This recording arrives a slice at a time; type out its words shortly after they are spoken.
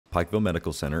Pikeville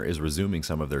Medical Center is resuming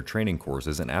some of their training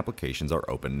courses and applications are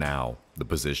open now. The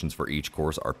positions for each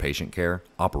course are patient care,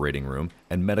 operating room,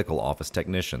 and medical office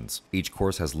technicians. Each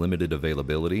course has limited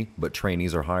availability, but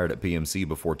trainees are hired at PMC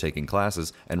before taking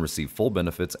classes and receive full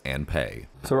benefits and pay.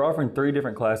 So we're offering 3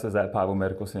 different classes at Pikeville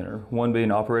Medical Center. One being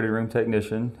operating room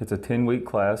technician. It's a 10-week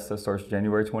class that starts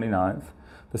January 29th.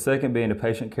 The second being a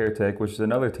patient care tech, which is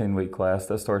another 10-week class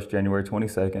that starts January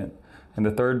 22nd. And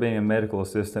the third being a medical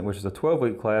assistant, which is a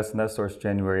 12-week class, and that starts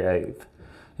January 8th.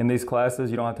 In these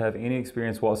classes, you don't have to have any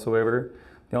experience whatsoever.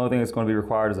 The only thing that's going to be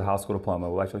required is a high school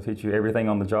diploma. We'll actually teach you everything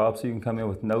on the job, so you can come in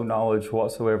with no knowledge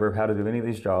whatsoever of how to do any of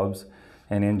these jobs.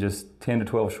 And in just 10 to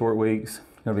 12 short weeks,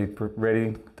 you're going to be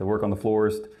ready to work on the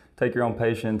floors, take your own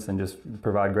patients, and just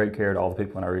provide great care to all the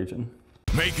people in our region.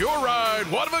 Make your ride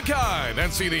one of a kind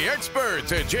and see the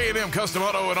experts at J&M Custom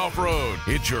Auto and Off-Road.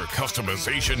 It's your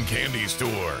customization candy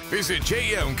store. Visit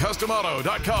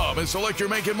jmcustomauto.com and select your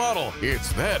make and model.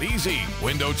 It's that easy.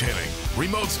 Window tinting,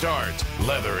 remote starts,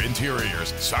 leather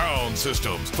interiors, sound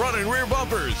systems, front and rear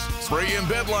bumpers, spray and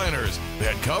bed liners,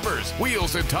 bed covers,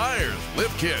 wheels and tires,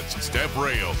 lift kits, step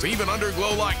rails, even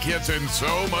underglow light kits, and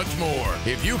so much more.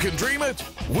 If you can dream it,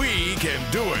 we can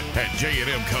do it at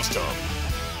J&M Custom.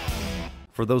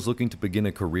 For those looking to begin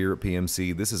a career at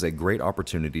PMC, this is a great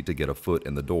opportunity to get a foot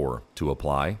in the door. To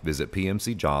apply, visit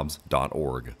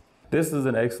pmcjobs.org. This is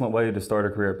an excellent way to start a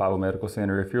career at Pikeville Medical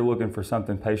Center. If you're looking for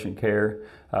something patient care,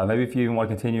 maybe if you want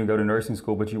to continue and go to nursing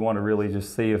school, but you want to really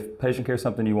just see if patient care is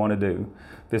something you want to do,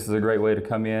 this is a great way to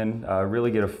come in,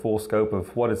 really get a full scope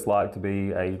of what it's like to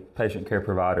be a patient care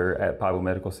provider at Pikeville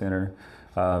Medical Center.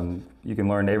 You can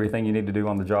learn everything you need to do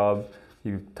on the job.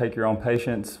 You take your own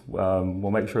patients. We'll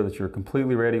make sure that you're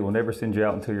completely ready. We'll never send you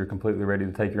out until you're completely ready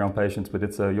to take your own patients, but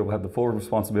you'll have the full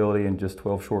responsibility in just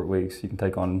 12 short weeks. You can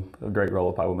take on a great role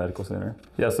at Pikeville Medical Center.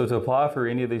 Yeah, so to apply for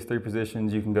any of these 3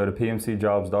 positions, you can go to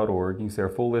pmcjobs.org. You can see our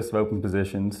full list of open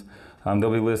positions.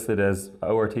 They'll be listed as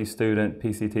ORT student,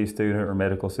 PCT student, or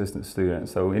medical assistant student.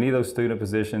 So any of those student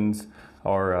positions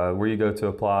are where you go to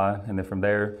apply, and then from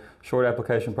there, short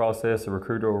application process, a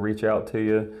recruiter will reach out to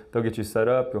you, they'll get you set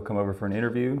up, you'll come over for an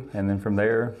interview, and then from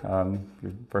there,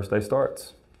 your first day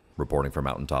starts. Reporting for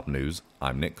Mountaintop News,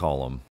 I'm Nick Collum.